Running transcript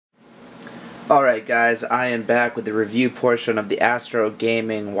Alright guys, I am back with the review portion of the Astro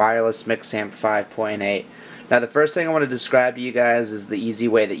Gaming wireless Mixamp 5.8. Now the first thing I want to describe to you guys is the easy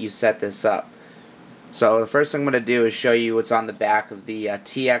way that you set this up. So the first thing I'm going to do is show you what's on the back of the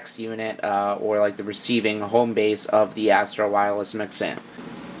TX unit, or like the receiving home base of the Astro wireless Mixamp.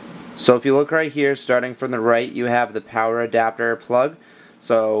 So if you look right here, starting from the right, you have the power adapter plug.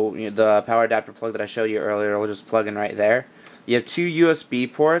 So the power adapter plug that I showed you earlier will just plug in right there. You have two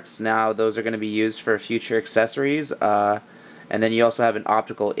USB ports. Now those are going to be used for future accessories, and then you also have an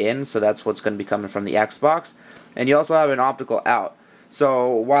optical in, so that's what's going to be coming from the Xbox, and you also have an optical out.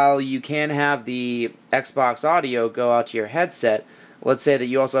 So while you can have the Xbox audio go out to your headset, let's say that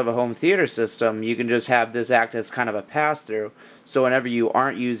you also have a home theater system, you can just have this act as kind of a pass-through, so whenever you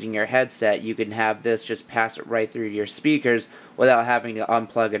aren't using your headset, you can have this just pass it right through your speakers without having to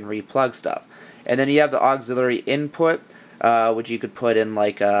unplug and replug stuff. And then you have the auxiliary input, which you could put in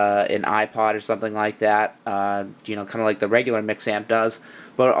like an iPod or something like that, kind of like the regular Mixamp does.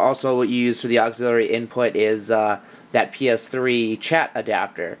 But also what you use for the auxiliary input is that PS3 chat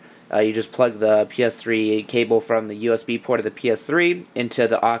adapter. You just plug the PS3 cable from the USB port of the PS3 into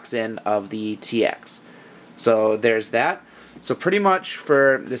the aux in of the TX. So there's that. So pretty much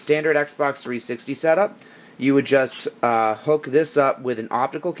for the standard Xbox 360 setup, you would just hook this up with an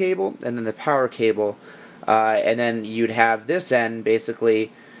optical cable and then the power cable. And then you'd have this end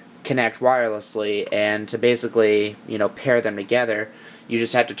basically connect wirelessly, and to basically pair them together, you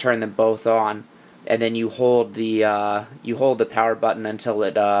just have to turn them both on, and then you hold the power button until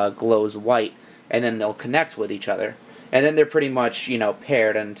it glows white, and then they'll connect with each other, and then they're pretty much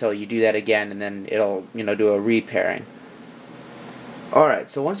paired until you do that again, and then it'll do a repairing. Alright,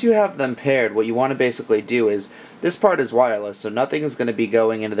 so once you have them paired, what you want to basically do is, this part is wireless, so nothing is going to be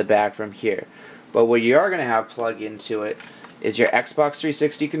going into the back from here. But what you are going to have plug into it is your Xbox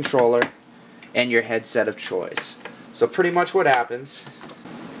 360 controller and your headset of choice. So pretty much what happens,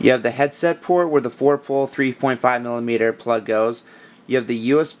 you have the headset port where the 4-pole 3.5mm plug goes. You have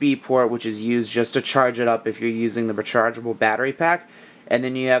the USB port, which is used just to charge it up if you're using the rechargeable battery pack. And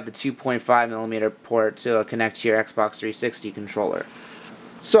then you have the 2.5mm port to connect to your Xbox 360 controller.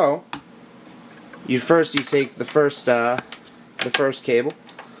 So you take the first cable,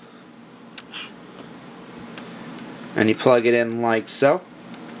 and you plug it in like so,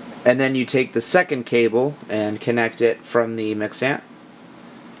 and then you take the second cable and connect it from the Mixamp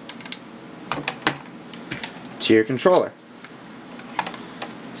to your controller.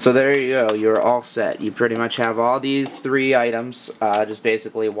 So there you go, you're all set. You pretty much have all these three items just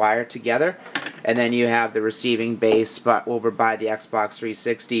basically wired together, and then you have the receiving base over by the Xbox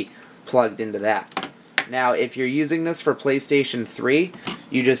 360 plugged into that. Now if you're using this for PlayStation 3,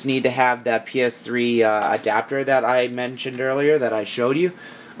 you just need to have that PS3 adapter that I mentioned earlier that I showed you.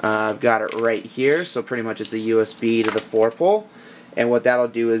 I've got it right here, so pretty much it's a USB to the 4-pole. And what that'll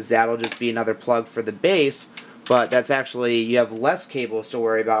do is that'll just be another plug for the base, but that's actually, you have less cables to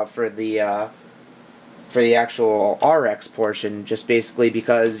worry about for the actual RX portion, just basically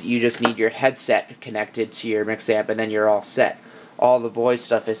because you just need your headset connected to your Mixamp and then you're all set. All the voice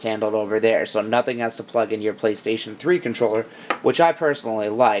stuff is handled over there, so nothing has to plug in your PlayStation 3 controller, which I personally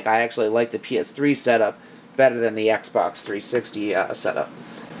like. I actually like the PS3 setup better than the Xbox 360 setup.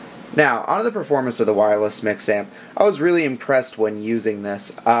 Now, onto the performance of the wireless Mixamp. I was really impressed when using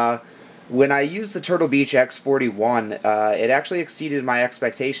this. When I used the Turtle Beach X41, it actually exceeded my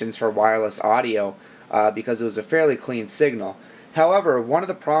expectations for wireless audio because it was a fairly clean signal. However, one of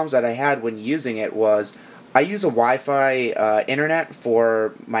the problems that I had when using it was I use a Wi-Fi internet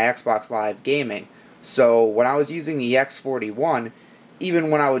for my Xbox Live gaming. So when I was using the X41,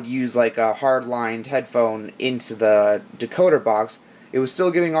 even when I would use like a hard-lined headphone into the decoder box, it was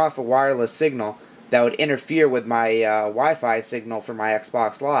still giving off a wireless signal that would interfere with my Wi-Fi signal for my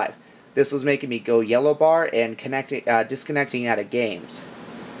Xbox Live. This was making me go yellow bar and disconnecting out of games.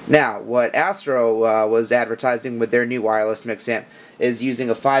 Now, what Astro was advertising with their new wireless Mixamp is using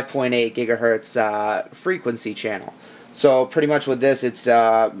a 5.8 gigahertz frequency channel. So pretty much with this, it's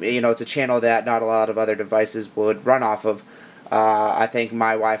it's a channel that not a lot of other devices would run off of. I think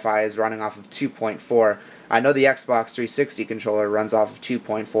my Wi-Fi is running off of 2.4. I know the Xbox 360 controller runs off of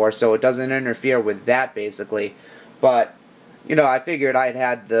 2.4, so it doesn't interfere with that basically. But I figured I'd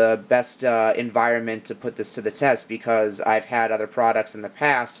had the best environment to put this to the test because I've had other products in the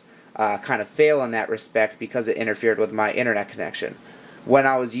past kind of fail in that respect because it interfered with my internet connection. When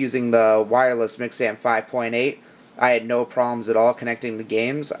I was using the wireless Mixamp 5.8, I had no problems at all connecting to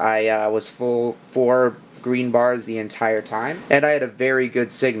games. I was full 4 green bars the entire time, and I had a very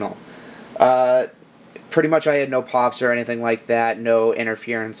good signal. Pretty much I had no pops or anything like that, no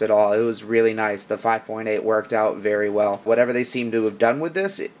interference at all. It was really nice. The 5.8 worked out very well. Whatever they seem to have done with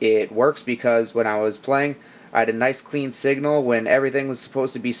this, it works, because when I was playing, I had a nice clean signal. When everything was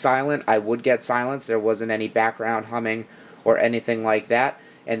supposed to be silent, I would get silence. There wasn't any background humming or anything like that,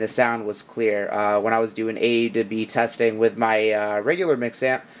 and the sound was clear. When I was doing A to B testing with my regular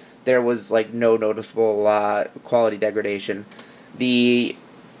Mixamp, there was like no noticeable quality degradation. The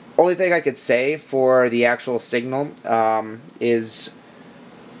only thing I could say for the actual signal is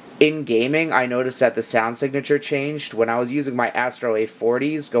in gaming, I noticed that the sound signature changed. When I was using my Astro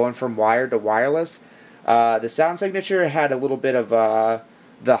A40s, going from wired to wireless, the sound signature had a little bit of,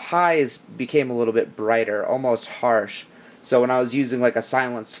 the highs became a little bit brighter, almost harsh. So when I was using like a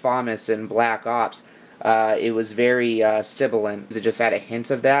silenced FAMAS in Black Ops, it was very sibilant. It just had a hint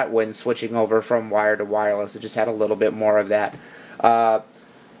of that. When switching over from wired to wireless, it just had a little bit more of that.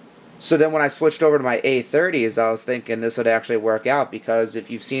 So then when I switched over to my A30s, I was thinking this would actually work out, because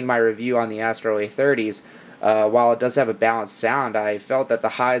if you've seen my review on the Astro A30s, while it does have a balanced sound, I felt that the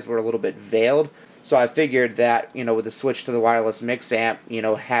highs were a little bit veiled. So I figured that, you know, with the switch to the wireless Mixamp, you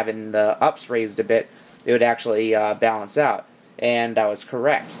know, having the ups raised a bit, it would actually balance out. And I was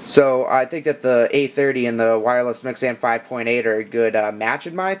correct. So I think that the A30 and the wireless Mixamp 5.8 are a good match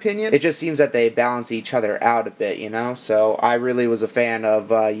in my opinion. It just seems that they balance each other out a bit, you know? So I really was a fan of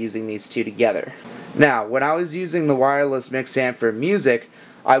using these two together. Now, when I was using the wireless Mixamp for music,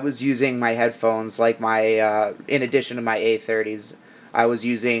 I was using my headphones like my, in addition to my A30s, I was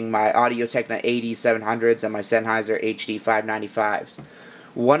using my Audio-Technica AD700s and my Sennheiser HD 595s.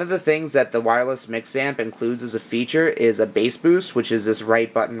 One of the things that the wireless Mixamp includes as a feature is a bass boost, which is this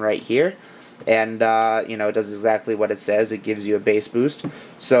right button right here. And, you know, it does exactly what it says. It gives you a bass boost.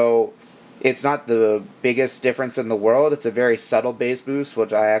 So it's not the biggest difference in the world. It's a very subtle bass boost,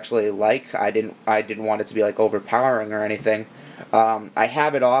 which I actually like. I didn't want it to be like overpowering or anything. I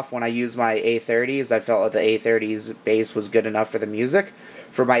have it off when I use my A30s. I felt like the A30s bass was good enough for the music.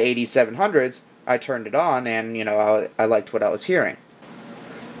 For my AD700s, I turned it on, and, you know, I liked what I was hearing.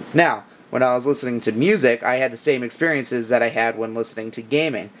 Now, when I was listening to music, I had the same experiences that I had when listening to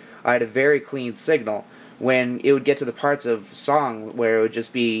gaming. I had a very clean signal. When it would get to the parts of song where it would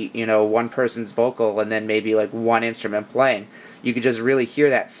just be, you know, one person's vocal and then maybe like one instrument playing, you could just really hear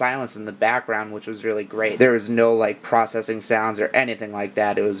that silence in the background, which was really great. There was no like processing sounds or anything like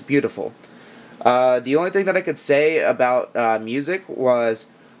that. It was beautiful. The only thing that I could say about music was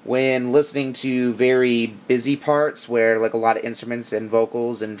when listening to very busy parts where like a lot of instruments and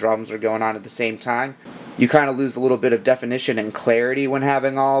vocals and drums are going on at the same time, you kind of lose a little bit of definition and clarity when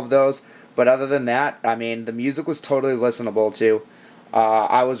having all of those. But other than that, I mean, the music was totally listenable too.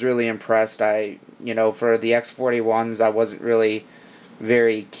 I was really impressed. You know, for the X41s, I wasn't really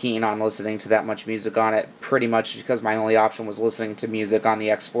very keen on listening to that much music on it, pretty much because my only option was listening to music on the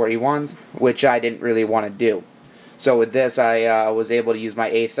X41s, which I didn't really want to do. So with this, I was able to use my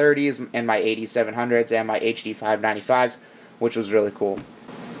A30s and my AD700s and my HD 595s, which was really cool.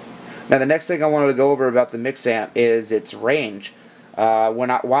 Now the next thing I wanted to go over about the Mixamp is its range.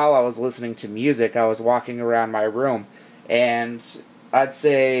 While I was listening to music, I was walking around my room, and I'd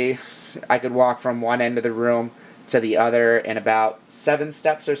say I could walk from one end of the room to the other in about 7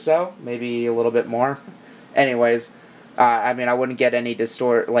 steps or so, maybe a little bit more. Anyways, I mean, I wouldn't get any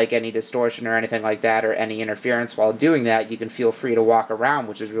distortion or anything like that, or any interference while doing that. You can feel free to walk around,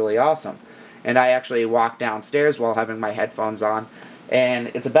 which is really awesome. And I actually walked downstairs while having my headphones on, and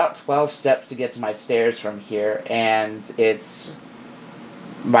it's about 12 steps to get to my stairs from here, and it's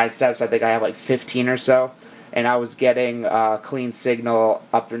my steps, I think I have like 15 or so, and I was getting clean signal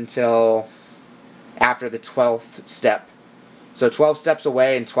up until after the 12th step. So 12 steps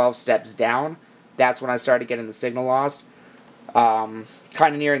away and 12 steps down, that's when I started getting the signal lost. Kind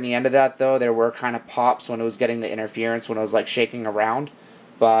of nearing the end of that, though, there were kind of pops when it was getting the interference, when it was like shaking around.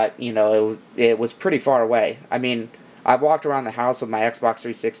 But, you know, it was pretty far away. I mean, I've walked around the house with my Xbox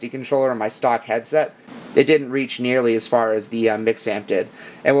 360 controller and my stock headset. It didn't reach nearly as far as the Mixamp did.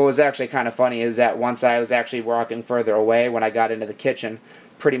 And what was actually kind of funny is that once I was actually walking further away, when I got into the kitchen,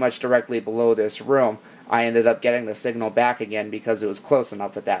 pretty much directly below this room, I ended up getting the signal back again because it was close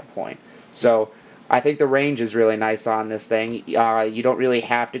enough at that point. So I think the range is really nice on this thing. You don't really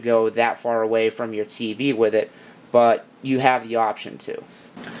have to go that far away from your TV with it, but you have the option to.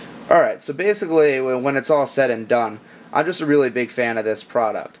 Alright, so basically when it's all said and done, I'm just a really big fan of this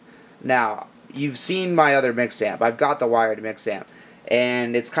product. Now, you've seen my other Mixamp. I've got the wired Mixamp,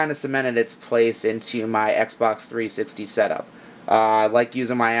 and it's kind of cemented its place into my Xbox 360 setup. I like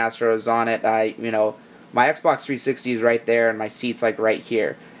using my Astros on it. My Xbox 360 is right there, and my seat's like right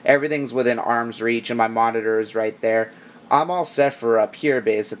here. Everything's within arm's reach, and my monitor is right there. I'm all set for up here,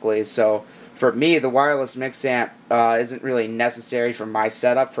 basically. So for me, the wireless Mixamp isn't really necessary for my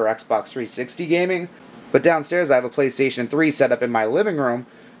setup for Xbox 360 gaming. But downstairs, I have a PlayStation 3 set up in my living room,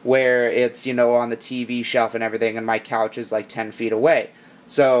 where it's, you know, on the TV shelf and everything, and my couch is like 10 feet away.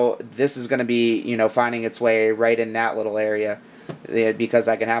 So this is going to be, you know, finding its way right in that little area, because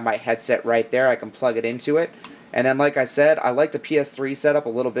I can have my headset right there. I can plug it into it. And then, like I said, I like the PS3 setup a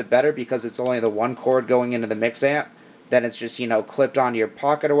little bit better because it's only the one cord going into the Mixamp. Then it's just, you know, clipped onto your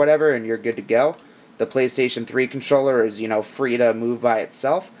pocket or whatever, and you're good to go. The PlayStation 3 controller is, you know, free to move by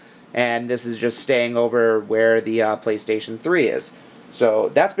itself. And this is just staying over where the PlayStation 3 is. So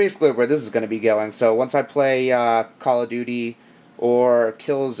that's basically where this is going to be going. So once I play Call of Duty or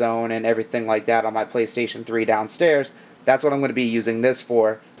Killzone and everything like that on my PlayStation 3 downstairs, that's what I'm going to be using this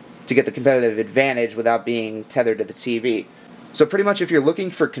for, to get the competitive advantage without being tethered to the TV. So pretty much if you're looking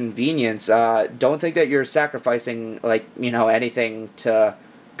for convenience, don't think that you're sacrificing, like, you know, anything to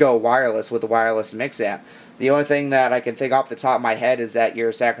go wireless with the wireless Mixamp. The only thing that I can think off the top of my head is that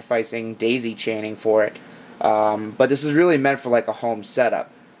you're sacrificing daisy chaining for it. But this is really meant for like a home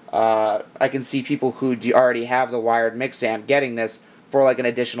setup. I can see people who already have the wired Mixamp getting this for like an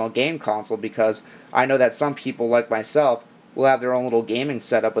additional game console, because I know that some people like myself will have their own little gaming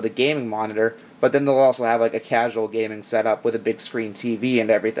setup with a gaming monitor, but then they'll also have like a casual gaming setup with a big screen TV and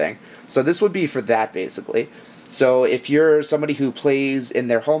everything. So this would be for that, basically. So if you're somebody who plays in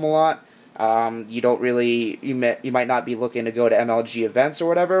their home a lot, you don't really, you might not be looking to go to MLG events or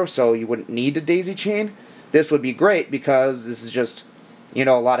whatever, so you wouldn't need a daisy chain. This would be great because this is just, you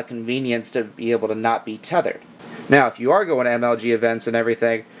know, a lot of convenience to be able to not be tethered. Now, if you are going to MLG events and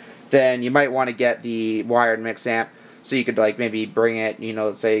everything, then you might want to get the wired Mixamp, so you could, like, maybe bring it, you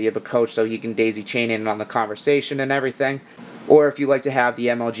know, say you have a coach so he can daisy chain in on the conversation and everything. Or if you like to have the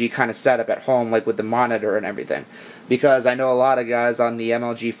MLG kind of setup at home, like with the monitor and everything. Because I know a lot of guys on the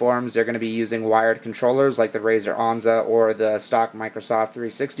MLG forums, they're going to be using wired controllers like the Razer Onza or the stock Microsoft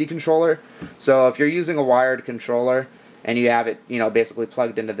 360 controller. So if you're using a wired controller and you have it, you know, basically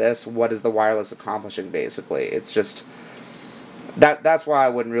plugged into this, what is the wireless accomplishing, basically? It's just... That's why I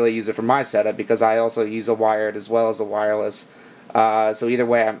wouldn't really use it for my setup, because I also use a wired as well as a wireless. So either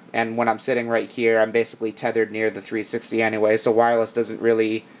way, and when I'm sitting right here, I'm basically tethered near the 360 anyway, so wireless doesn't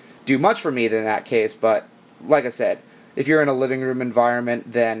really do much for me in that case, but like I said, if you're in a living room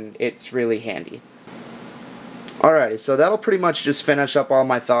environment, then it's really handy. Alrighty, so that'll pretty much just finish up all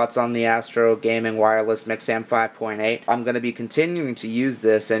my thoughts on the Astro Gaming Wireless Mixamp 5.8. I'm going to be continuing to use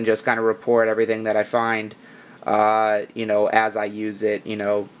this and just kind of report everything that I find, you know, as I use it, you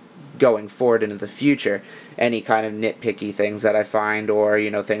know, going forward into the future. Any kind of nitpicky things that I find, or, you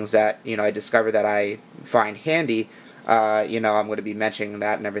know, things that, you know, I discover that I find handy, you know, I'm going to be mentioning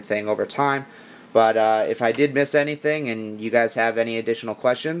that and everything over time. But if I did miss anything and you guys have any additional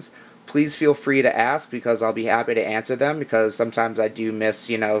questions, please feel free to ask, because I'll be happy to answer them, because sometimes I do miss,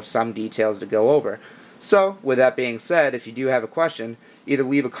 you know, some details to go over. So, with that being said, if you do have a question, either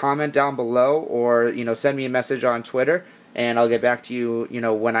leave a comment down below or, you know, send me a message on Twitter, and I'll get back to you, you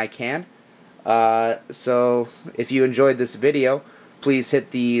know, when I can. So, if you enjoyed this video, please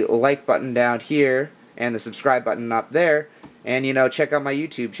hit the like button down here and the subscribe button up there. And, you know, check out my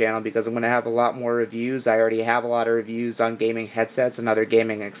YouTube channel, because I'm going to have a lot more reviews. I already have a lot of reviews on gaming headsets and other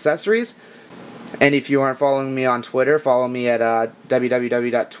gaming accessories. And if you aren't following me on Twitter, follow me at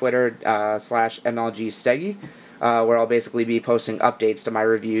www.twitter/MLGSteggy, where I'll basically be posting updates to my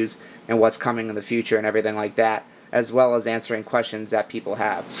reviews and what's coming in the future and everything like that, as well as answering questions that people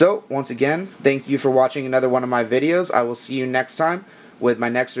have. So, once again, thank you for watching another one of my videos. I will see you next time with my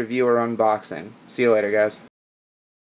next review or unboxing. See you later, guys.